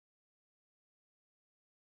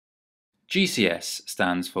GCS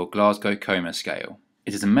stands for Glasgow Coma Scale.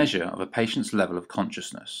 It is a measure of a patient's level of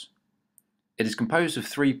consciousness. It is composed of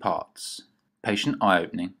three parts: patient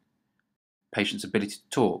eye-opening, patient's ability to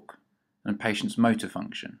talk, and patient's motor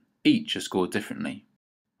function. Each are scored differently.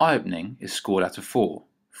 Eye-opening is scored out of 4.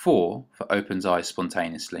 4 for opens eyes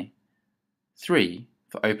spontaneously, 3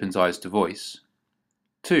 for opens eyes to voice,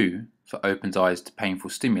 2 for opens eyes to painful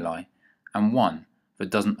stimuli, and 1 for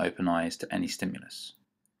doesn't open eyes to any stimulus.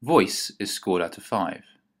 Voice is scored out of 5.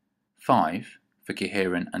 5 for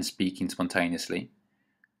coherent and speaking spontaneously,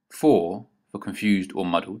 4 for confused or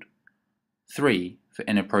muddled, 3 for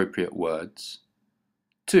inappropriate words,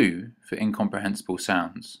 2 for incomprehensible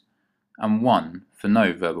sounds, and 1 for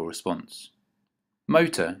no verbal response.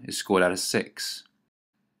 Motor is scored out of 6.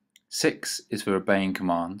 6 is for obeying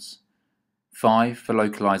commands, 5 for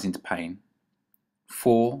localizing to pain,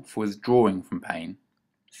 4 for withdrawing from pain,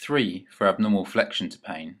 3 for abnormal flexion to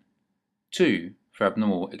pain, 2 for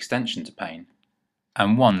abnormal extension to pain,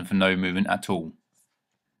 and 1 for no movement at all.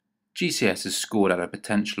 GCS is scored at a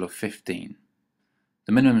potential of 15.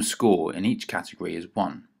 The minimum score in each category is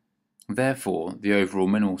 1. Therefore, the overall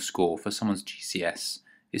minimal score for someone's GCS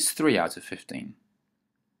is 3 out of 15.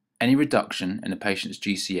 Any reduction in a patient's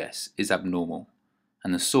GCS is abnormal,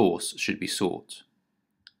 and the source should be sought.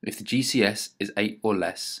 If the GCS is 8 or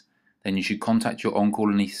less, then you should contact your on-call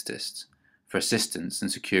anaesthetist for assistance in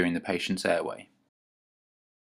securing the patient's airway.